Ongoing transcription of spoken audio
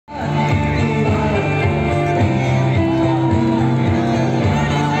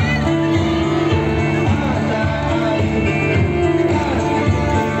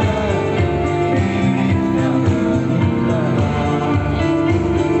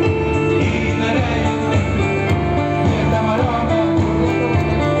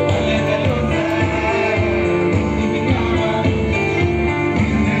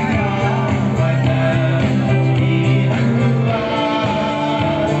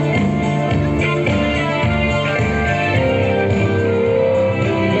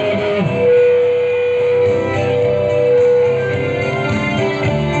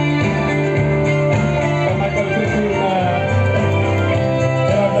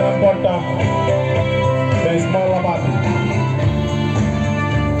the small Lapathy.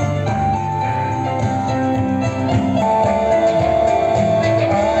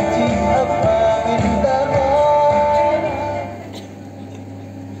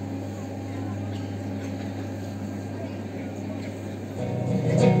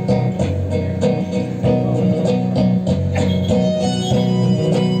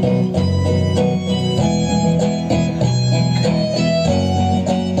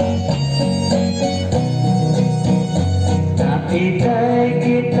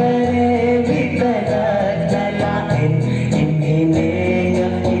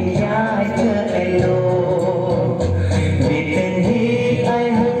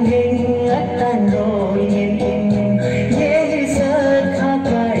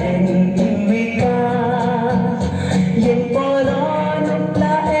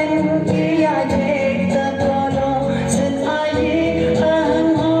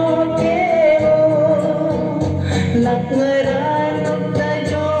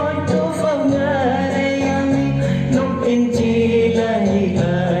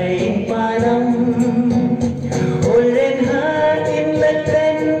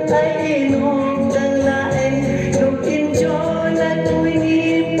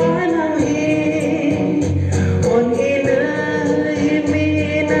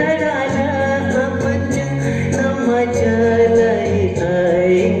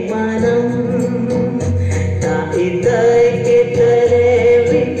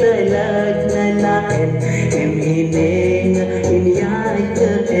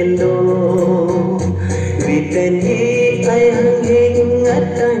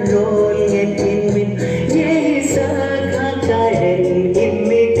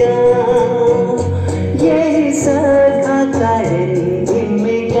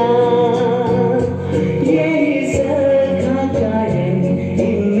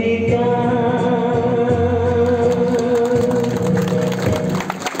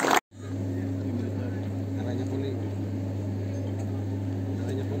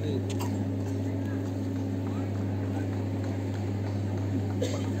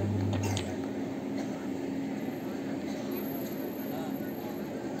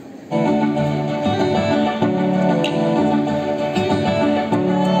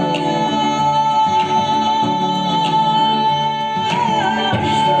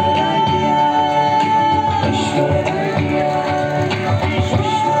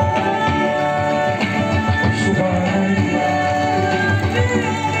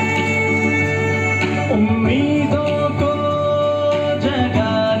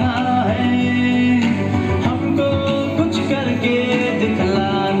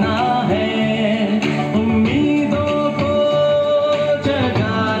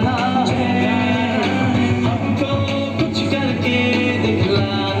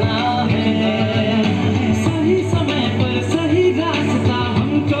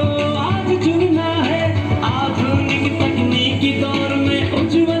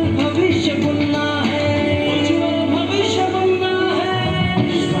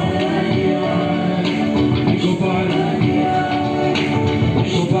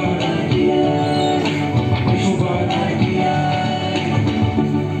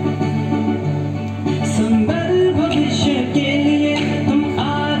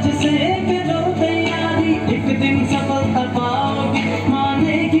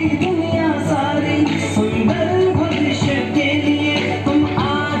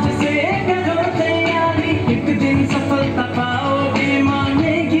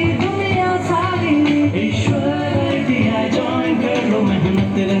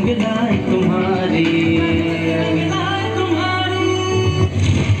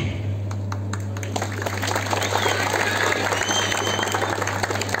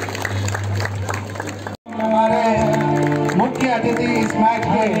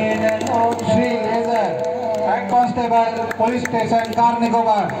 Police station car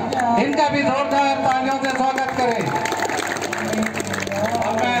Nicobar, इनका भी जोरदार तालियों से स्वागत करें।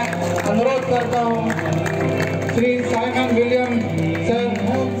 और मैं अनुरोध करता हूं Shri Simon William sir,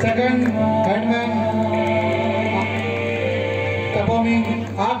 second headman performing,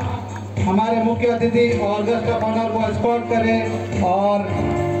 आप हमारे मुख्य अतिथि और गेस्ट ऑफ ऑनर को एस्कॉर्ट करें और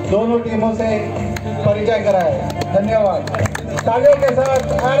दोनों टीमों से परिचय कराएं। धन्यवाद। तालियों के साथ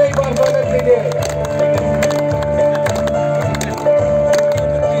और एक बार स्वागत कीजिए।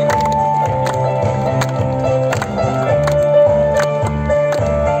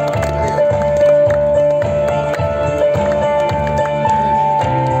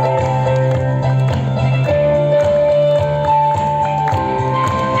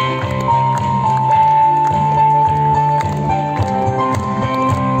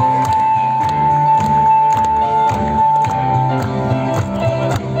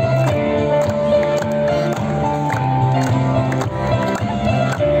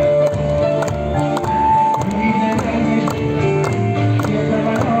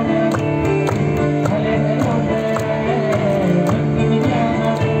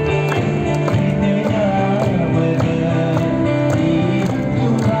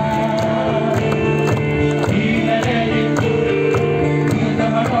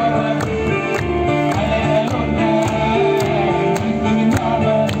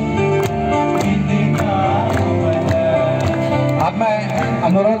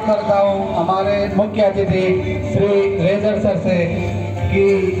 अतिथि श्री रेजर सर से कि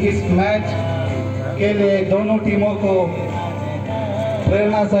इस मैच के लिए दोनों टीमों को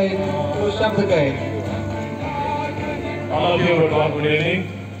प्रेरणा सहित कुछ शब्द कहे। All of you good evening.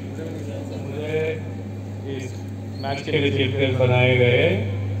 मुझे इस मैच के लिए चीफ गेस्ट बनाए गए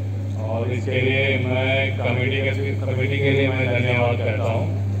और इसके लिए मैं कमेटी के लिए मैं धन्यवाद करता हूँ।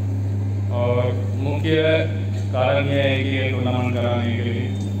 और मुख्य कारण यह है कि ये टूर्नामेंट कराने के लिए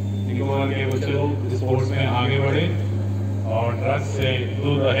के बच्चे लोग स्पोर्ट्स में आगे बढ़े और ड्रग्स से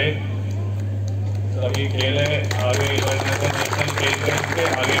दूर रहे, सभी खेले आगे नेशनल खेल के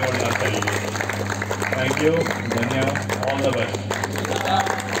आगे बढ़ना चाहिए। थैंक यू, धन्यवाद, all the best.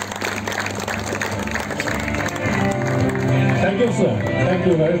 Thank you, sir. Thank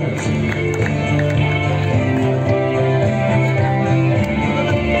you very much.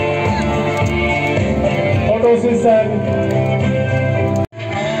 Photo session.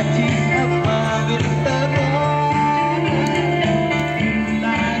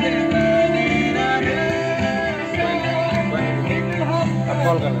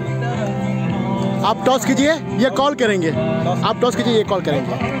 आप टॉस कीजिए, ये कॉल करेंगे। आप टॉस कीजिए, ये कॉल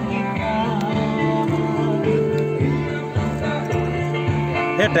करेंगे।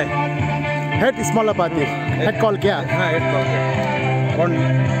 हेड है, हेड स्मॉल लपाती। हेड कॉल क्या? हाँ, हेड कॉल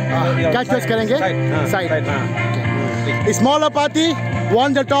क्या चॉइस करेंगे? साइड। स्मॉल लपाती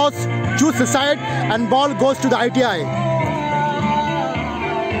won the toss, choose the side and ball goes to the ITI.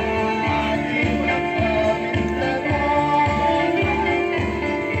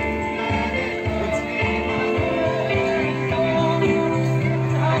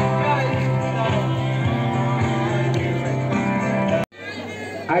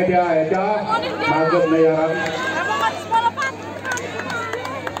 ITI masuk layaran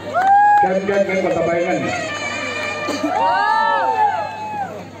kan pertambangan.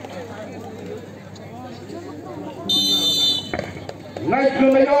 Naik ke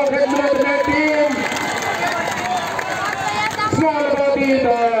layaran dengan tim small body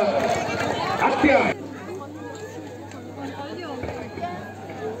the ITI.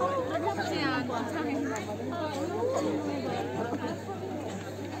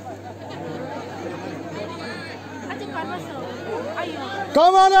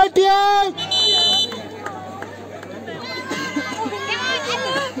 Come on, ITI!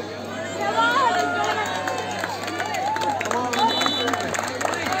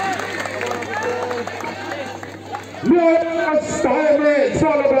 Style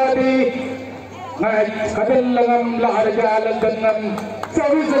Solabadi, Night Kadilangam, Larjalandanam,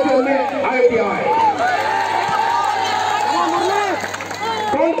 Service ITI.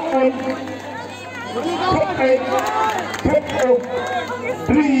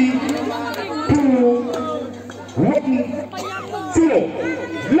 Three, 2, 1, 0.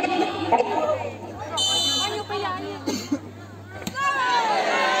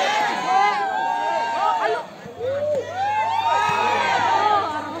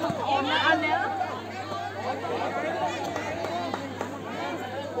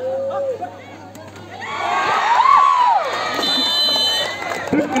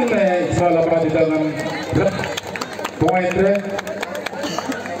 Salah berada dalam point.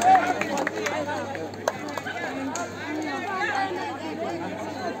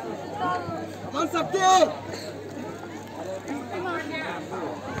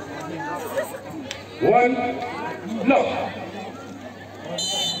 One, no.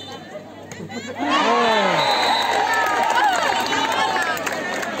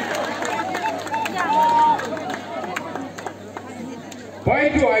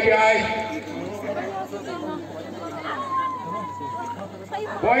 Point to ITI.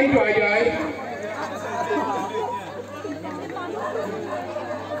 Point to ITI.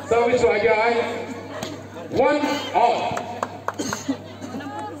 Service to ITI. 1 out.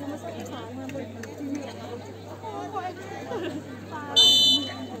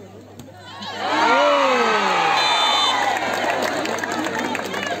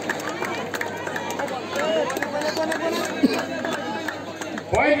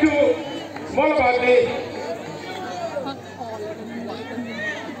 Point to small body.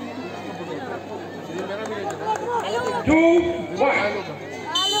 Two, 1.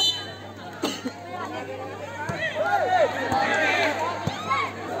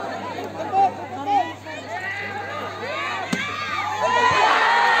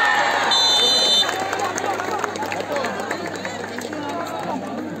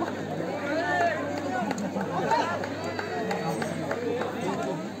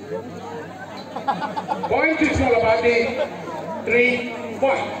 Point to small body. 3,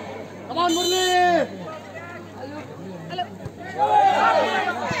 1. Come on, Murli!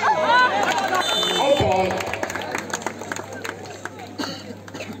 Out.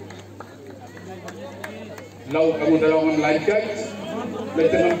 Laut Abu Dalong melanjut.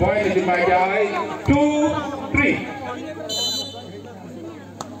 Let's point di Majai 2-3.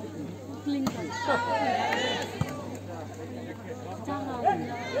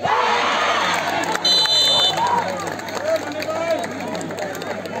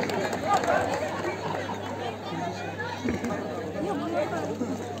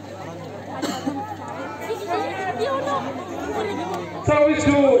 Service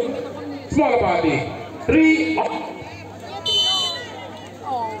to smaller party. 3 up.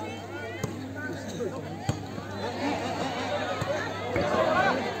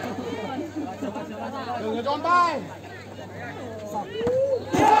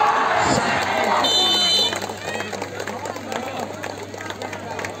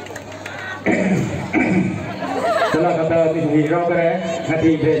 Salah kata hero keren, nanti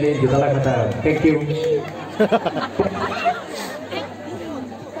beli salah kata. Thank you.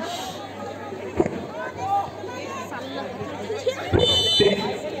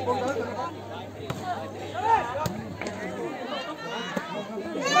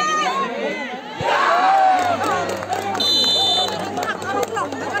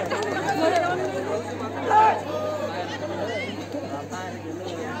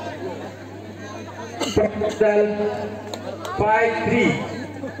 Total 5-3.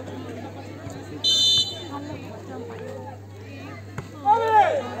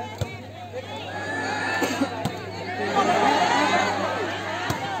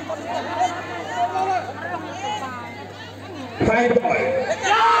 Fine ball.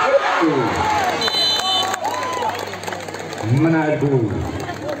 Menadu.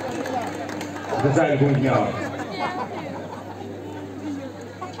 Besar bunyinya.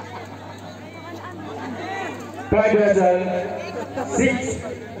 Point result 6-3.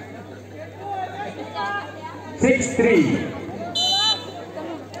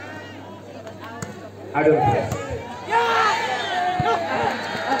 Aduh.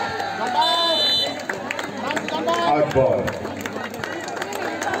 Out ball.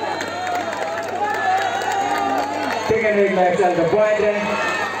 Taken in by the point.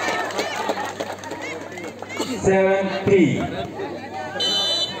 7-3.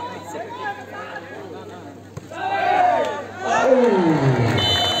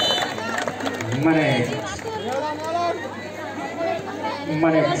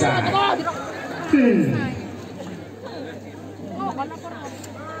 Mana besar.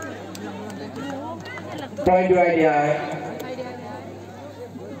 Point to ITI.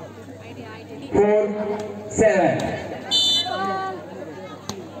 4-7.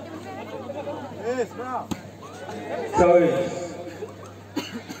 So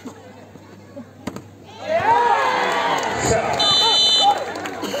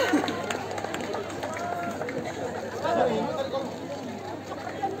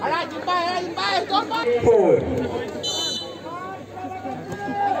four.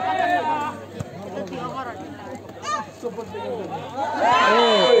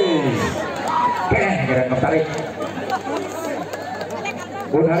 Keren tarik.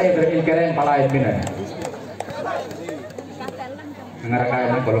 Bunare berkin keren pala ini.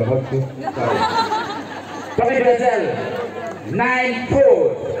 Ngarakain kalau hotu. Tapi Brazil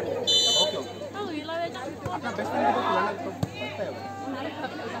 9-4.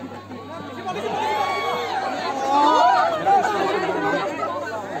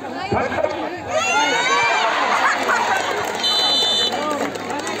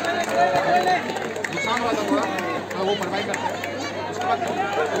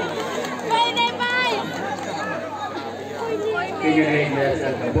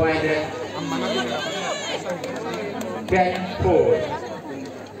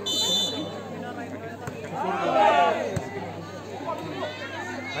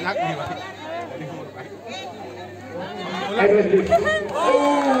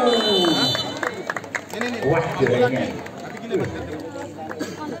 Wah, jadinya.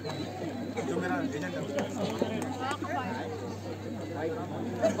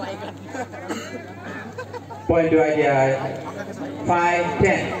 Point to ITI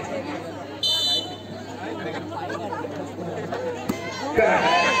 5-10.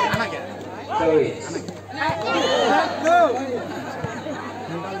 So it's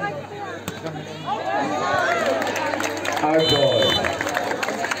our ball.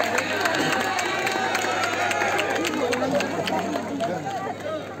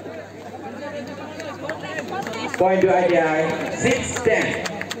 Point to ITI 6-10.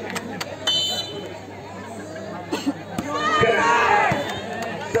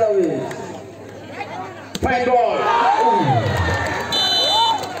 Service. Fine ball.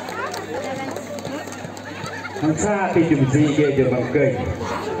 Thằng xa thì chùm gì ghê được bằng cây.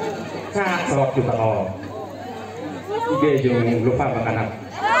 Xa sọt chùm tao. Ibe jung lupa makanan.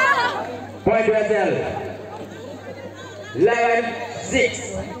 Point Brazil.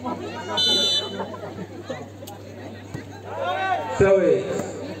 11-6. Service.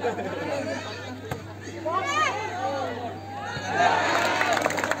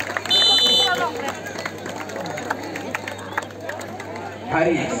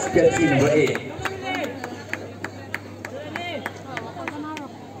 Haris, jersey number 8.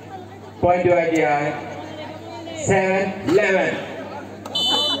 Point to ITI. 7-11.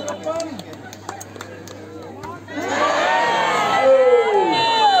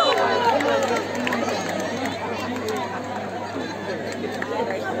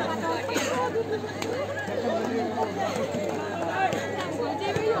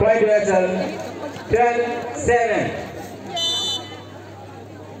 Point vessel 12-7.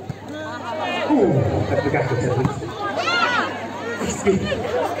 Terdekat ke servis.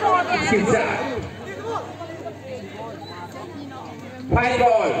 Skin side. Fine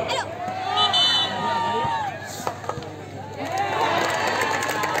ball.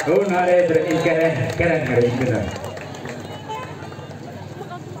 Oh, nare keren benar.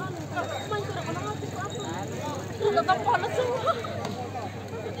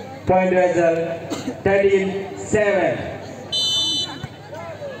 Point result 13-7.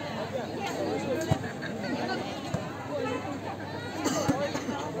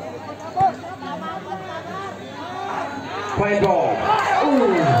 Point ball.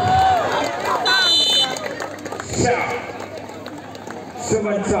 Shot.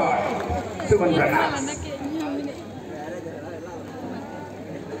 Suman shot. Suman Pranas.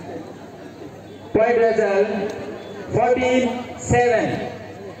 Point result 14-7.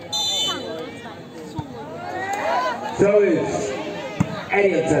 Service.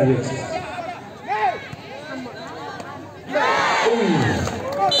 Aerial service.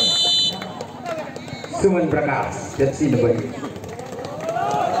 Suman Pranas. Let's see the body.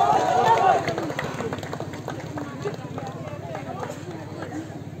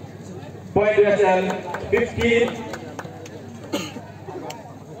 Point result 15-7.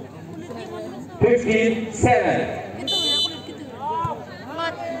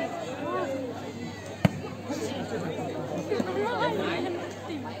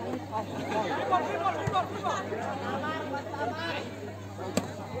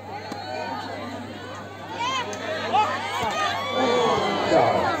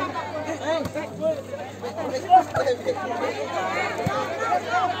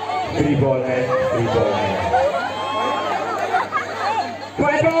 Three ball hai.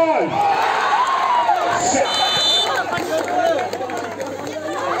 Point ball. Shot.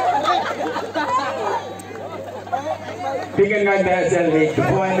 Bikin kan dah selvi.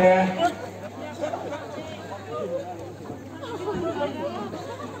 Point dia.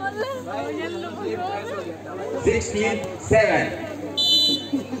 (16-7).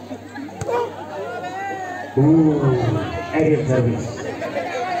 Aerial service.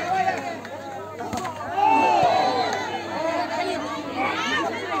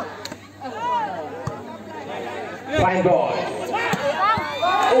 Fine ball.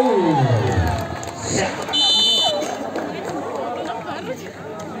 Shot.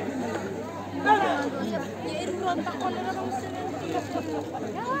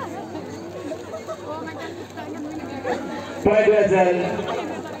 Point result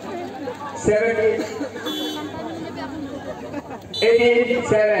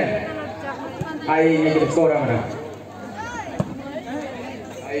 18-7. I negative score mana?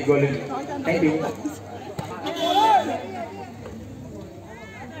 I goal. Thank you.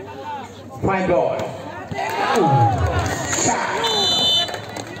 Fine ball. Shot.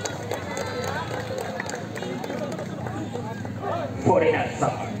 Foreigner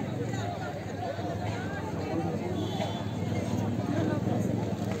suffer.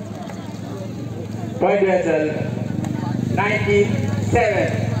 Point result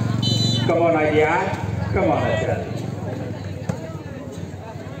 19-7. Come on, ITI. Come on, ITI.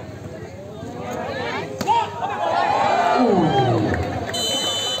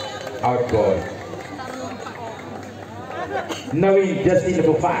 Out ball. Naveen just in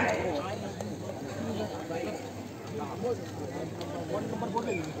number 5.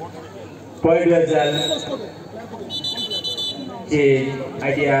 Point result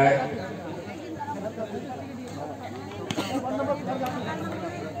ITI.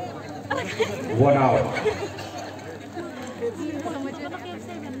 One out.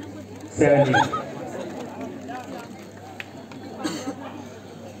 70.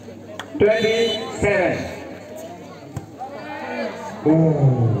 27.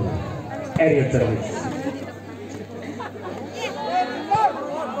 Aerial service.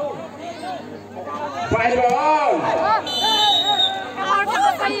 Five ball.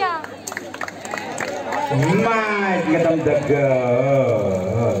 Mai ketam daga.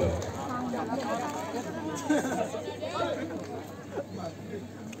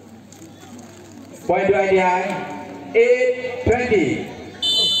 Point to ITI. 8-20.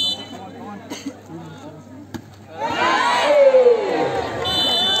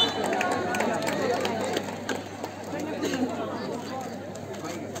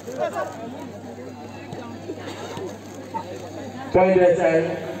 Point to SL.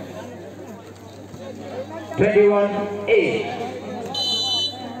 21-8.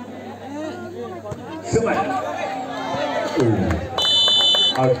 Suman.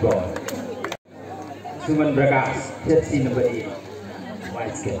 Out ball. Suman Bragas, jersey number 8.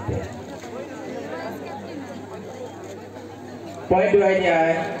 White captain. Point to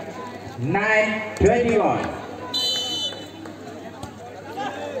ITI. 9-21.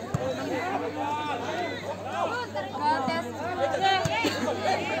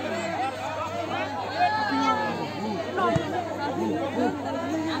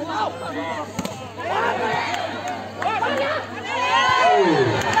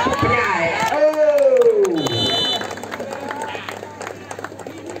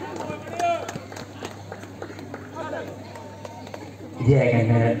 Dia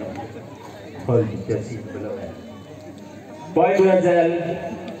akan hold jersey below. Point to SL.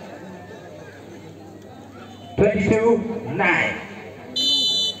 22-9.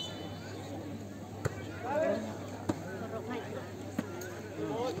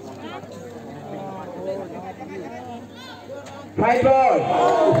 Five ball.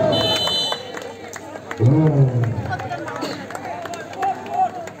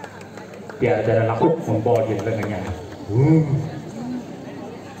 Dia ada lakuk membol di lengannya.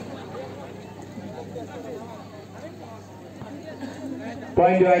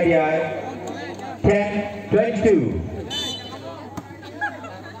 Point to ITI. 10-22.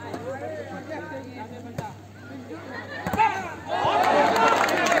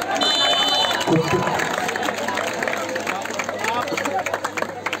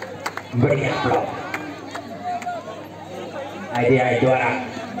 Berikan blok. ITI juara.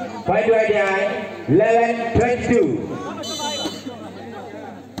 Point to ITI. 11-22.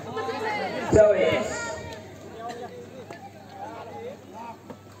 So it's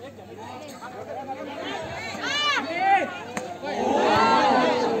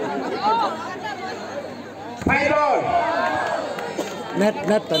five ball. Net.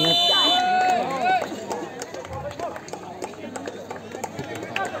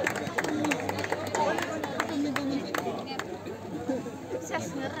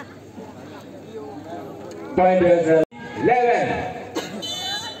 Point is 11.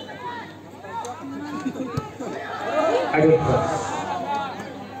 I don't know.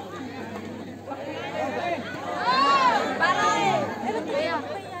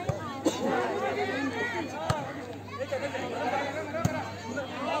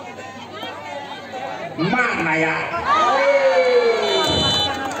 Mana ya?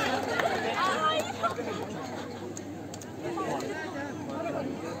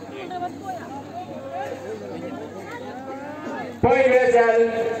 Point result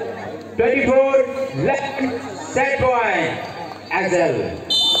 24-11. Set point Axel.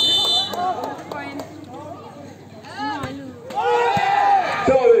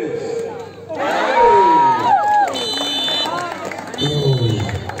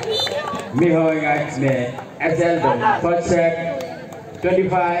 Mihoy guys में Axel first set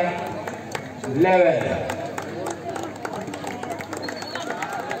 25-11.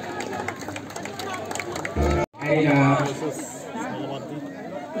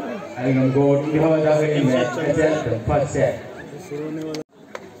 I am going to hold up in the first set.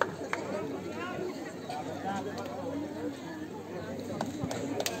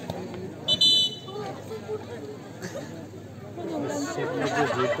 जो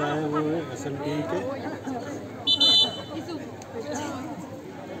जीता है वो है असल टीम के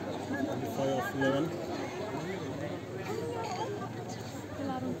 5-11.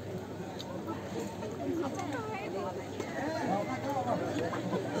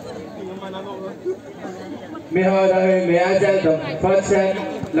 Mihoy Axel the first set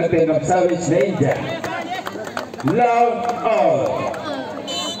लगते हैं service नहीं जा. Love all.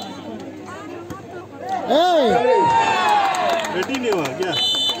 रेडी नहीं हुआ क्या?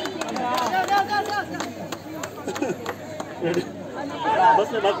 बस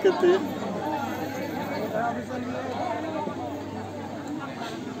में बात करते हैं.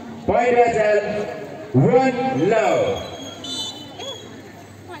 Point Axel 1 love.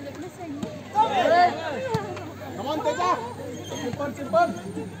 Come on, Teja. Simpan.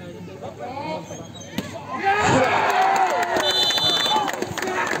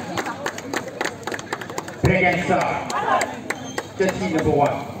 Break and start. Jersey number 1.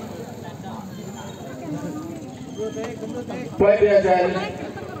 Point result.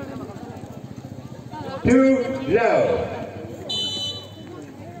 Too low.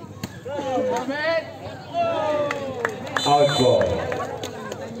 Out ball.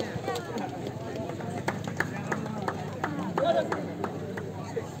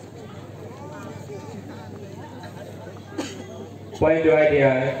 Point to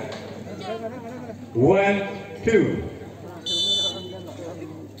ITI. 1-2.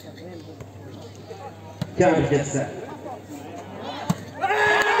 Championship set.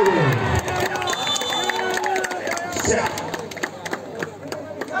 Shot.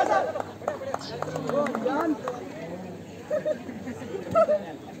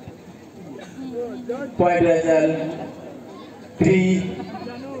 Point result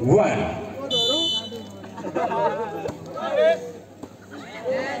 3-1.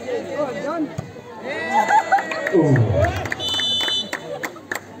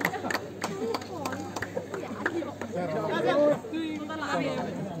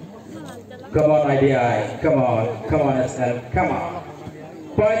 Come on, ITI. Come on, SL. Come on.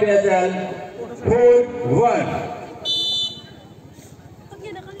 Point result 4-1.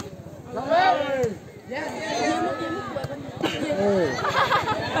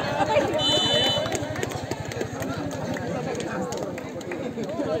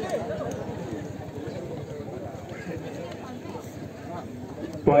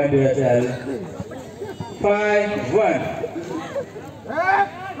 Point result 5-1.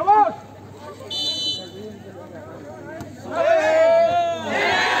 Come on!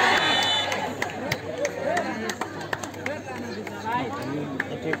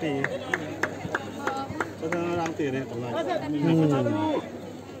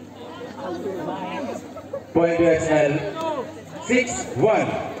 Point result 6-1.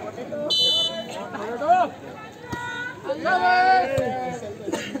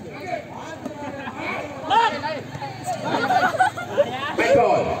 Back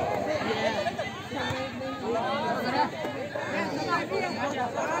ball.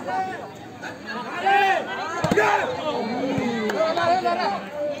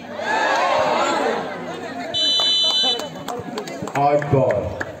 Out ball.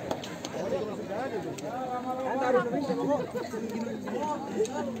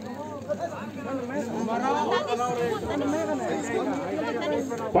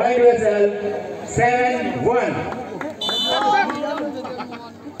 Point result 7-1.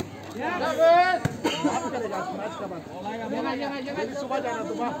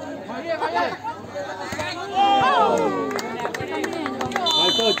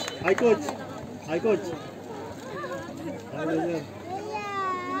 Hi coach.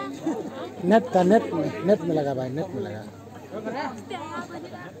 Net में लगा भाई, नेट में लगा।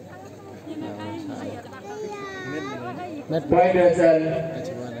 Net Point result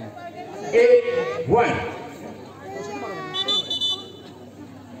 8-1.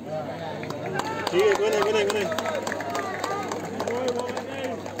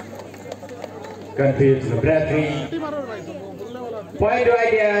 Confused Lapathy. Point to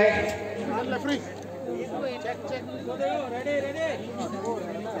ITI.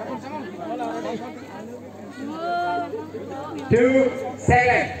 2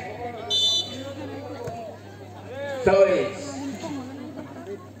 seconds. So it's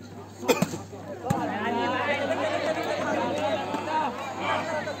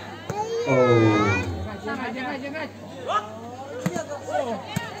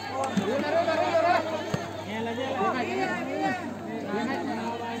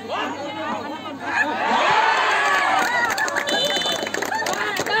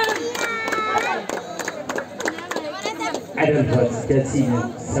I don't know what's the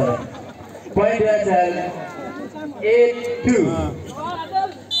scene. So point result 8-2.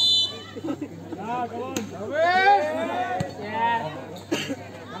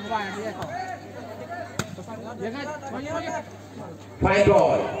 Fine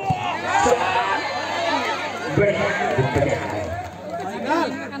ball. So, very high.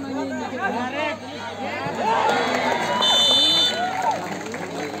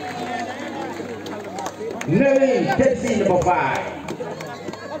 Naveen, jersey number 5.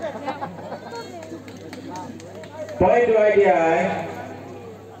 Point to ITI.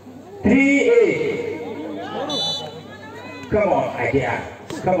 3-8. Come on, ITI.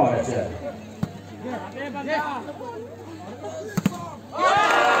 Come on, sir.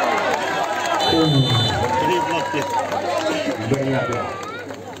 Banyak block.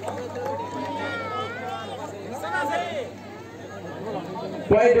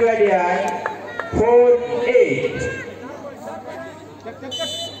 Point to ITI. 4-8.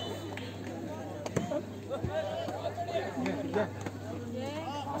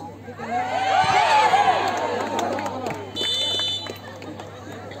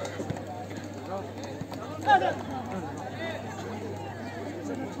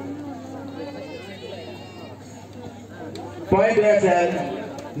 Point result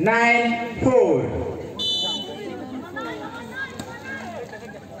 9-4.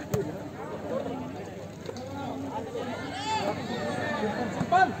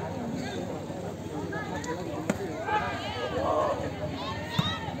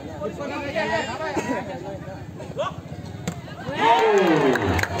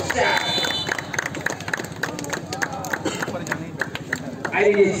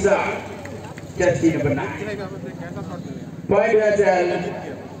 ITI start. Just number 9. Point result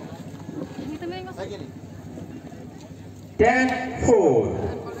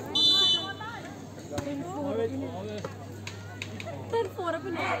 10-4.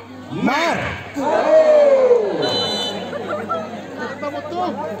 मार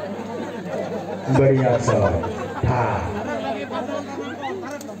बढ़िया शॉट था।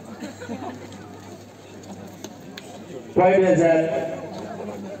 Point result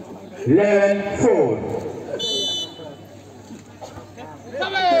 11-4.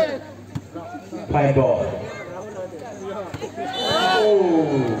 Five ball.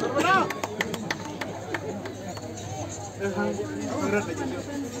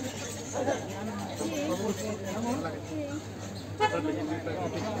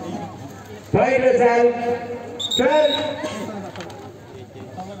 Point result 12.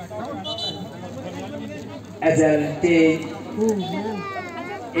 SLT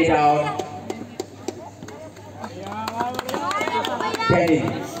it out. 10.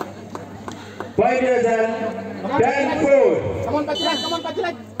 Point result 10-4. Come on,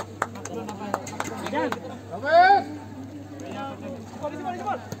 Pachilan.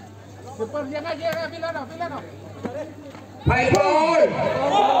 Five ball.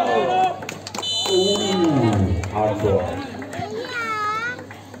 Out ball.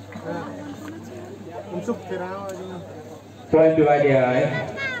 Point to ITI.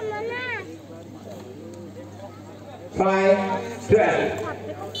 5-12.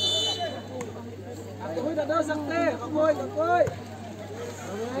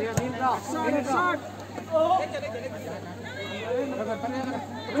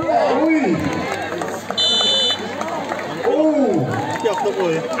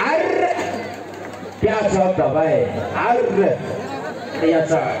 क्या शॉट था भाई बढ़िया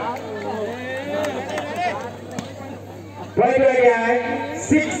shot point हो गया है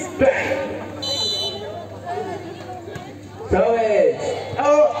 6-12 सर्विस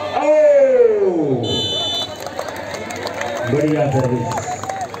बढ़िया सर्विस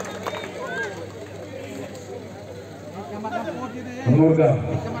मुर्गा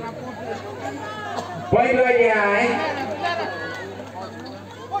पॉइंट हो गया है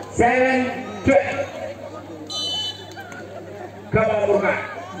 7-12 Come on, Murga.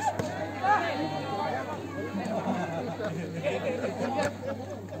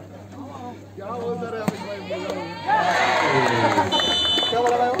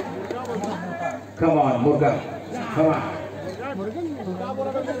 Come on, Murga. Come on.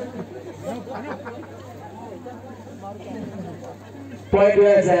 Point to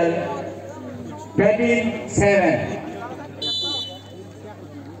SL 13-7.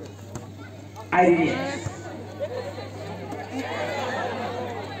 ITI.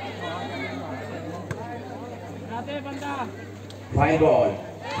 Fine ball.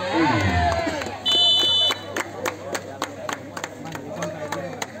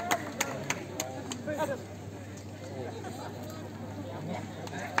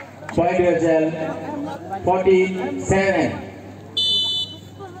 Point result 14-7.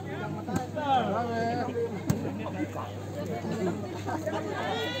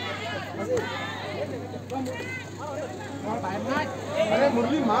 अरे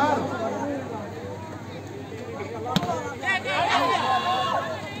मुरली मार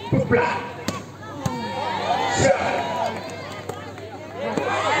Pupla. Shot.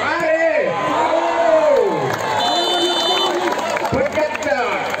 Mare. Oh. Protector.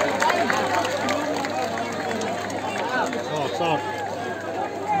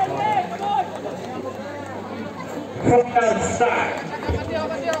 From the start.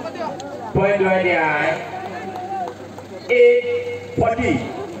 Point to ITI. 8-40.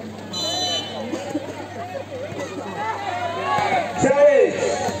 Challenge.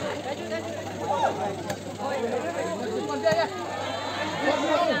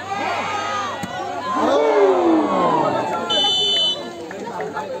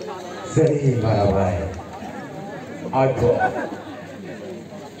 सही मारा भाई out ball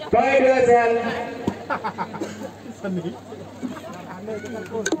point vessel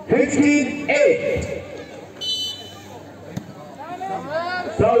 15-8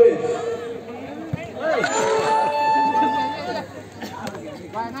 service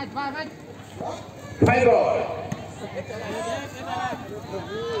five ball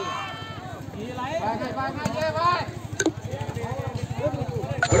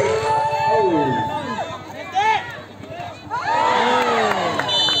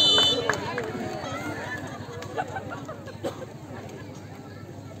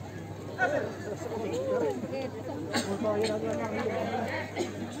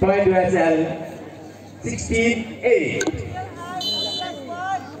Point Wesel 16-8.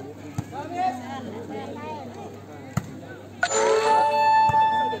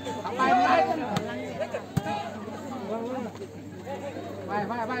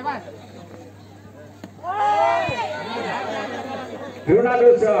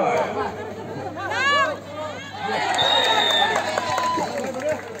 Ronaldo shot.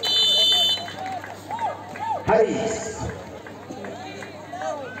 Haris.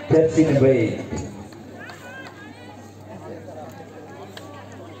 Jersey number 8.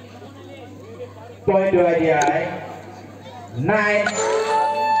 Point to ITI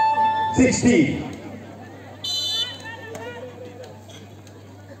 9-16.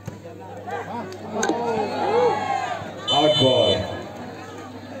 Out ball.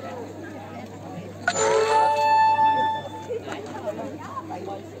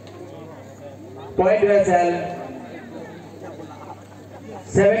 Point Wesel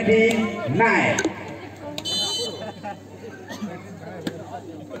 79.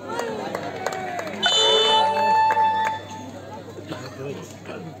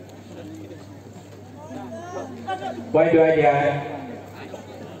 Point to ITI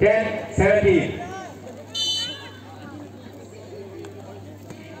 10-17.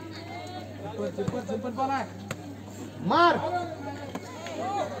 मार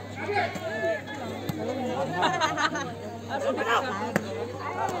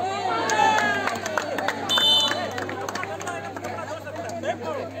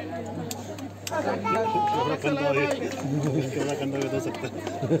कैमरा कंधा बता सकता है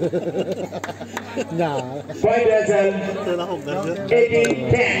ना Point Wesel तेरा होगा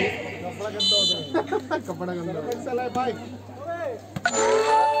 18-10. कपड़ा गंदा चला भाई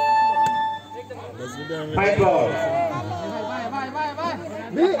High ball.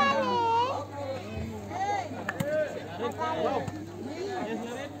 भी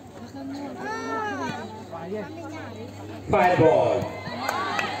Five ball.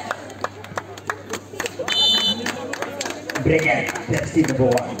 Bring it. Jersey number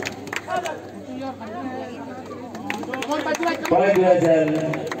 1. Point Wesel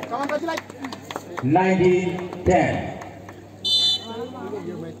 19-10.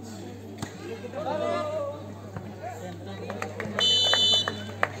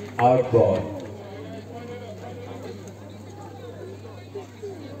 Out ball.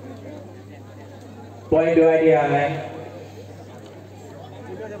 Point to ITI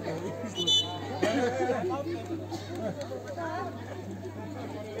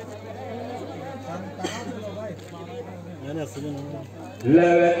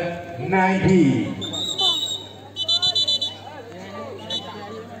 11-19.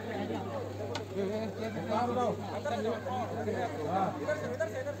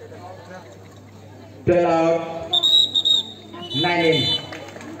 Twelve out, 9 in.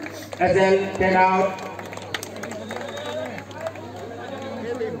 SL 10 out.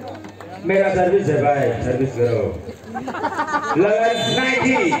 मेरा सर्विस है भाई, सर्विस करो.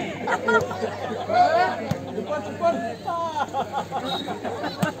 11-19.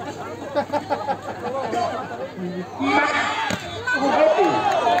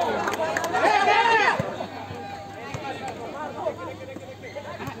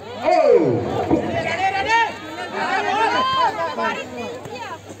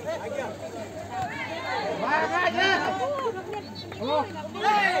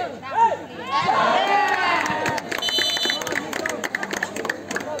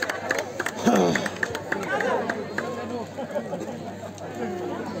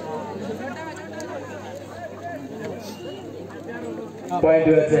 Point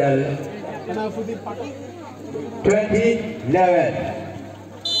to SL 20-11.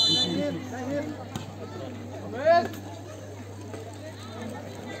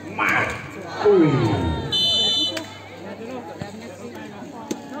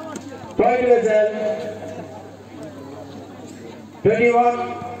 Point to SL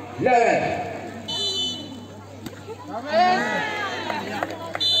 21-11.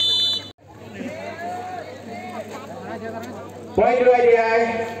 Point to ITI.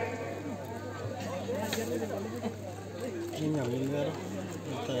 Ini yang ini ada.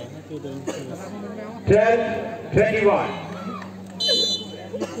 Itu dah. 12-21.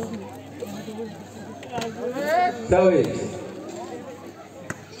 Service.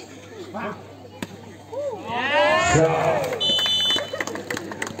 Serve.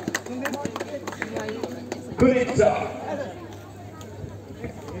 Good serve.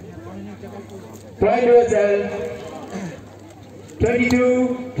 Point to yourself.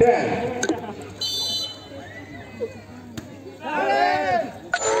 22-10.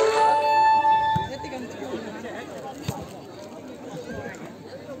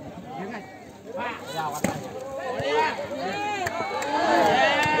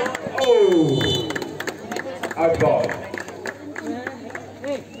 Out ball.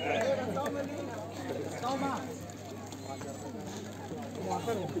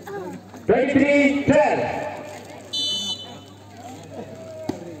 23-10.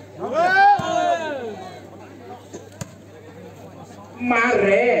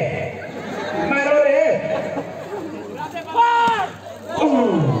 Mare.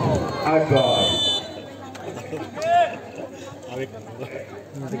 Out ball.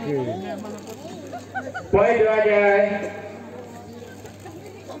 Point to ITI.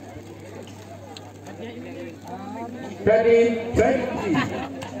 30-20.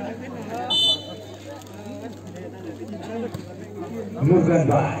 Movement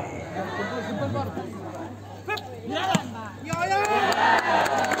by.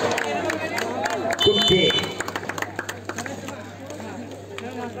 Good day.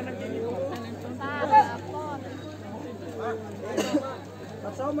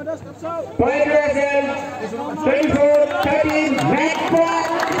 Point to yourself. 24-13. Match point.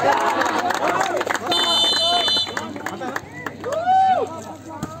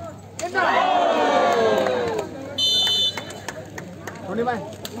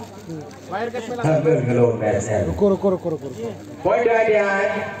 रुको Point to ITI.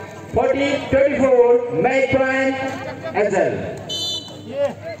 40-24. Match point. Azal.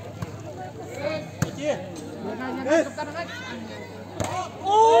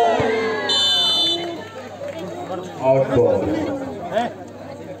 Out ball.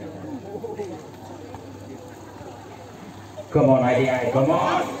 Come on, ITI. Come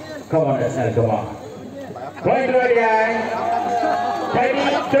on. Come on, Azal. Come on. Point to ITI.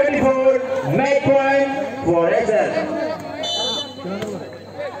 30-24. Match point for Azal.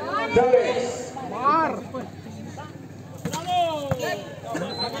 Service.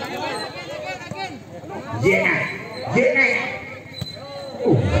 Yeah.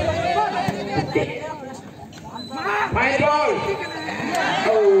 My ball.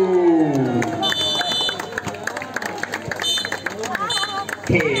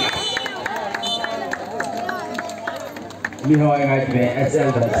 Okay. Lihoy ngay về SL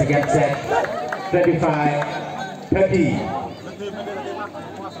the second set. 35-30.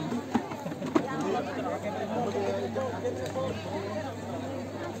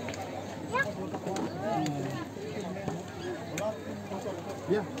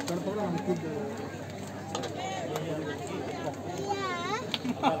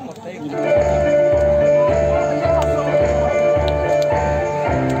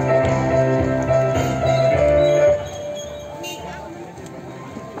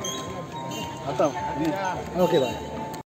 ओके भाई